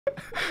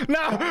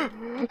No!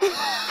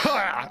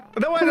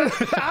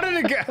 How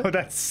did it go?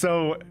 That's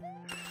so...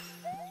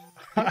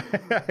 I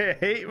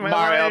hate my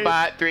Mario life.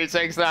 Bot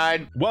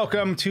 369.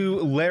 Welcome to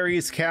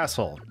Larry's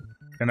Castle.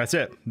 And that's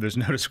it. There's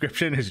no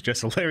description. It's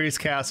just Larry's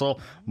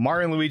Castle.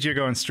 Mario and Luigi are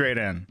going straight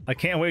in. I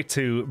can't wait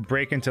to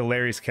break into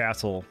Larry's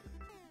Castle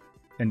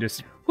and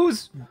just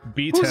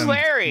beat him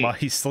Larry? while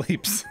he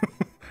sleeps.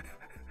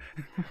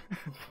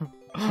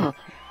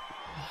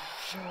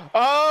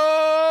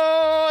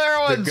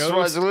 Oh, there The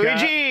was ghost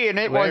Luigi, and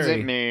it Larry.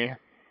 wasn't me.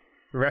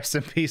 Rest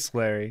in peace,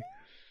 Larry.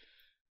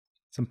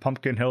 Some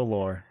Pumpkin Hill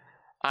lore.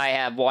 I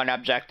have one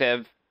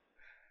objective.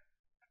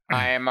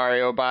 I am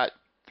Mario Bot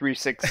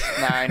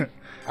 369.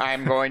 I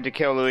am going to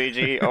kill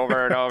Luigi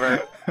over and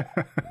over.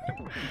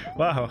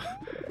 Wow.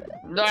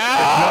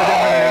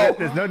 No!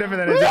 There's no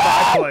different than it is if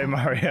I play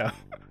Mario.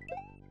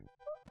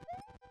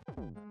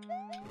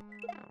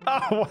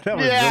 Oh, that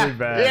was really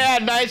bad.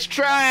 Yeah, nice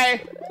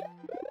try.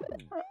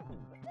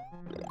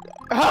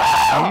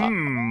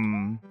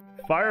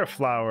 Fire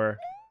flower.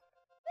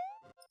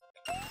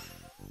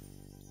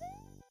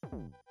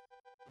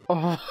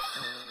 Oh.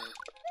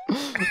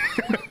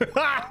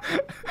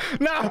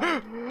 No!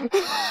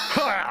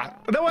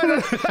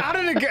 How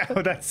did it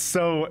go? That's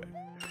so...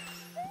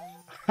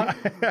 I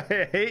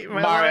hate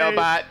my Mario life.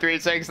 Bot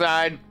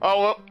 369.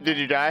 Oh, well, did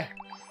you die?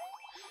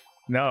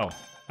 No,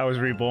 I was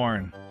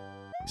reborn.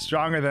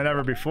 Stronger than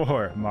ever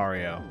before,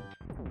 Mario.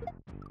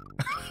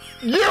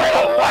 You're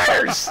the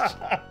worst!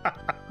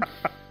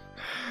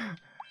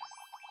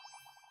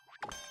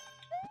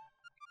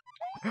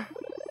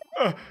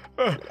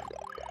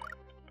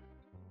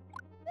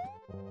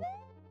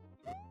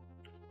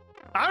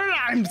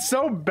 I'm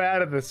so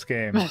bad at this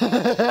game. I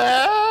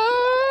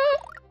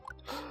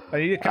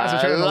need to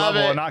concentrate on the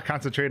level and not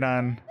concentrate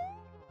on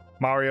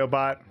Mario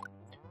Bot.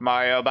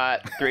 Mario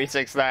Bot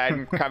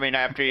 369 coming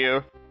after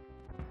you.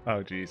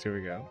 Oh geez, here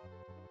we go.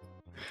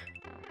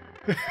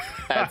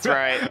 That's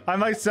right. I'm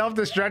like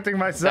self-destructing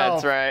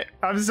myself. That's right.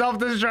 I'm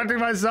self-destructing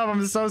myself.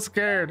 I'm so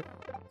scared.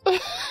 Oh,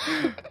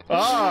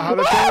 how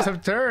the tables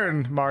have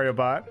turned, Mario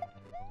Bot.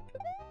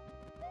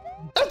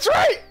 That's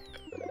right.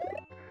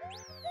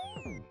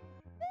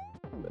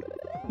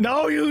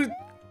 No, you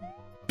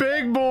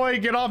big boy,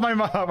 get off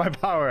my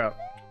power up.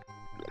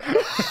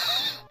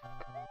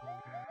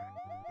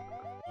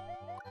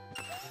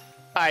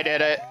 I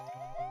did it.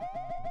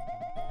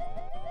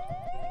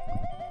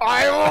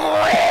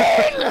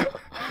 I win!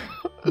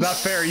 Not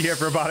fair, you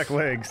have robotic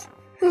legs.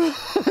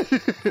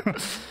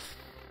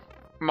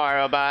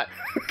 Mario Bot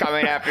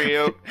coming after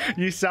you.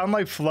 You sound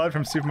like Flood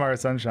from Super Mario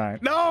Sunshine.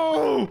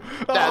 No!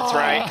 That's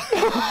right.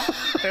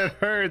 It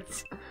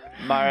hurts.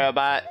 Mario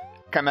Bot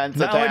commence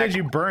Not attack. only did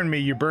you burn me,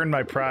 you burned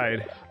my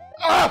pride.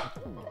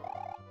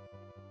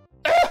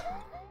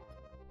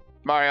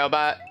 Mario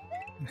Bot.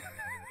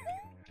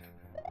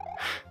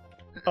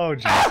 Oh,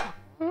 jeez.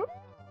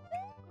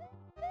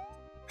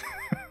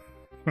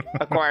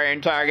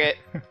 Acquiring target.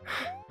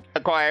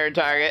 Acquiring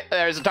target.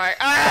 There's a target.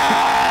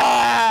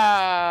 Ah!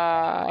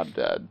 I'm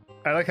dead.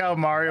 I like how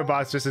Mario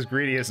Bot's just as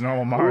greedy as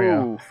normal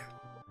Mario. Ooh.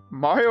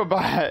 Mario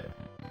Bot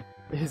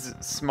is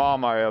small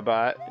Mario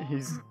Bot.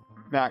 He's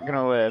not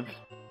gonna live.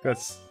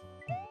 That's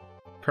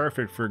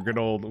perfect for good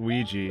old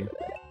Luigi.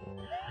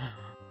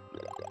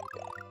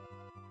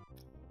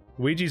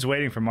 Luigi's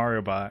waiting for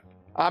Mario Bot.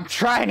 I'm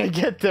trying to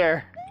get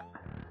there.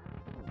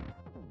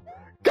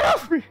 Get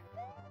off me!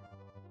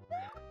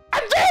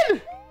 I'm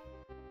dead!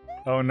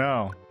 Oh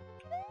no.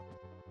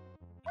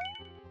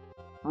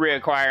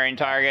 Reacquiring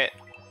target.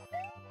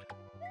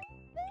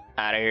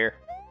 Out of here.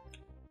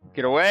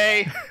 Get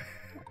away!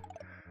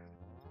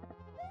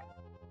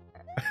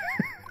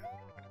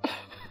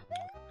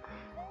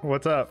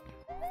 What's up?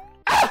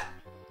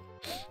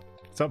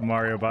 What's up,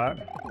 Mario Bot?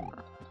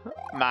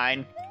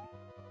 Mine.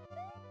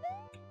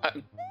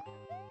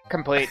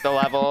 Complete the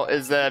level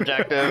is the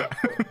objective.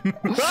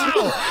 No!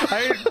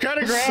 I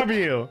gotta grab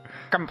you!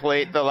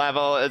 Complete the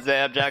level is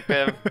the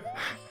objective.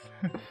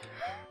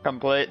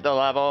 Complete the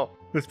level.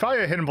 There's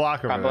probably a hidden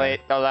block over Complete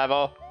the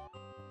level.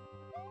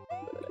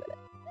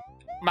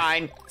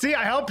 Mine. there. See,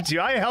 I helped you.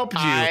 I helped you.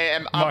 I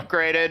am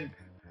upgraded.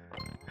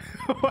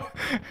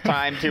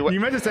 Time to... You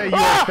meant to say you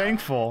were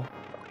thankful.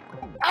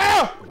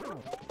 Ah!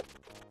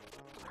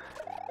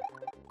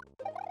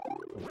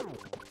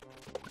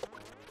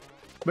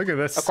 Look at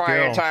this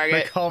Acquire skill. They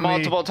target. call me-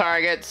 Multiple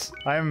targets.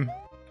 I'm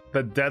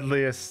the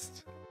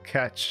deadliest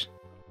catch.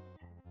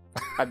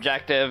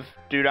 Objective.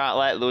 Do not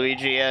let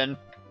Luigi in.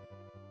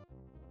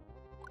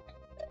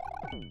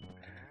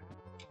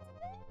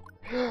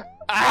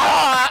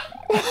 Ah!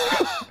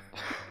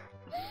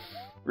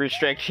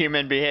 Restrict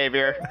human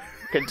behavior.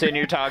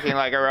 Continue talking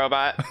like a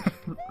robot.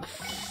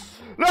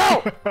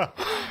 No!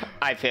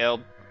 I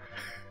failed.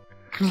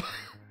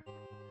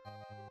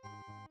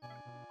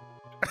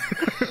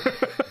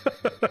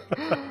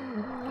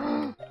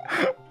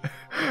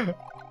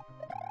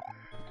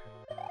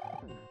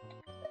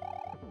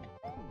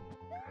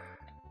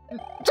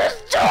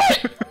 Just do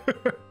it!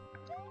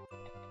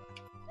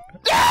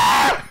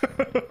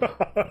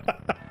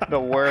 The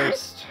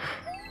worst.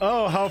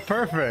 Oh, how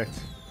perfect.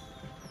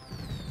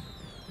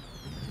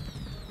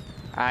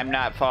 I'm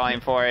not falling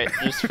for it.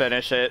 Just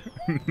finish it.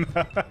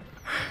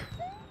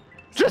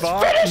 Just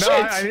finish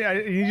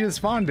it! You just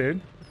spawn,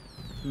 dude.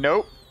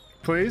 Nope.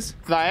 Please?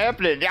 It's not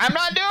happening. I'm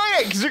not doing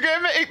it because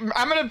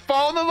I'm gonna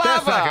fall in the lava.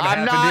 That's not gonna I'm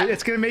happen, not. dude.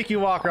 It's gonna make you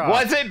walk off.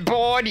 Wasn't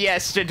born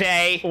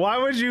yesterday. Why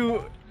would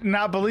you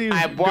not believe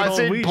I good old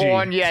wasn't Luigi?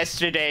 born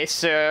yesterday,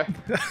 sir.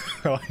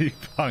 Oh, you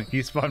punk.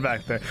 You spawned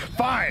back there.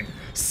 Fine.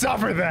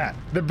 Suffer that.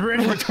 The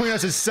bridge between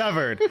us is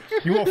severed.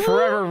 You will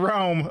forever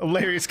roam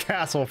Larry's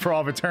castle for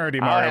all of eternity,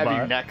 Mario I'll have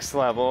Bot. you next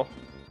level.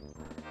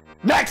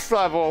 Next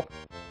level!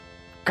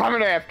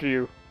 Coming after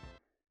you.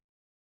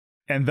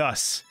 And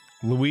thus,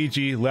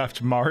 Luigi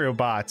left Mario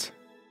Bot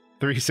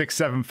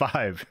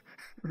 3675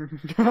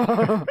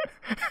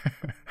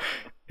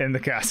 in the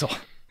castle.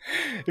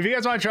 If you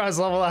guys want to try this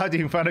level out, you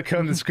can find a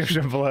code in the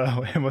description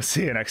below, and we'll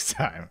see you next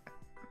time.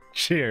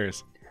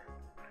 Cheers.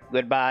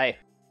 Goodbye.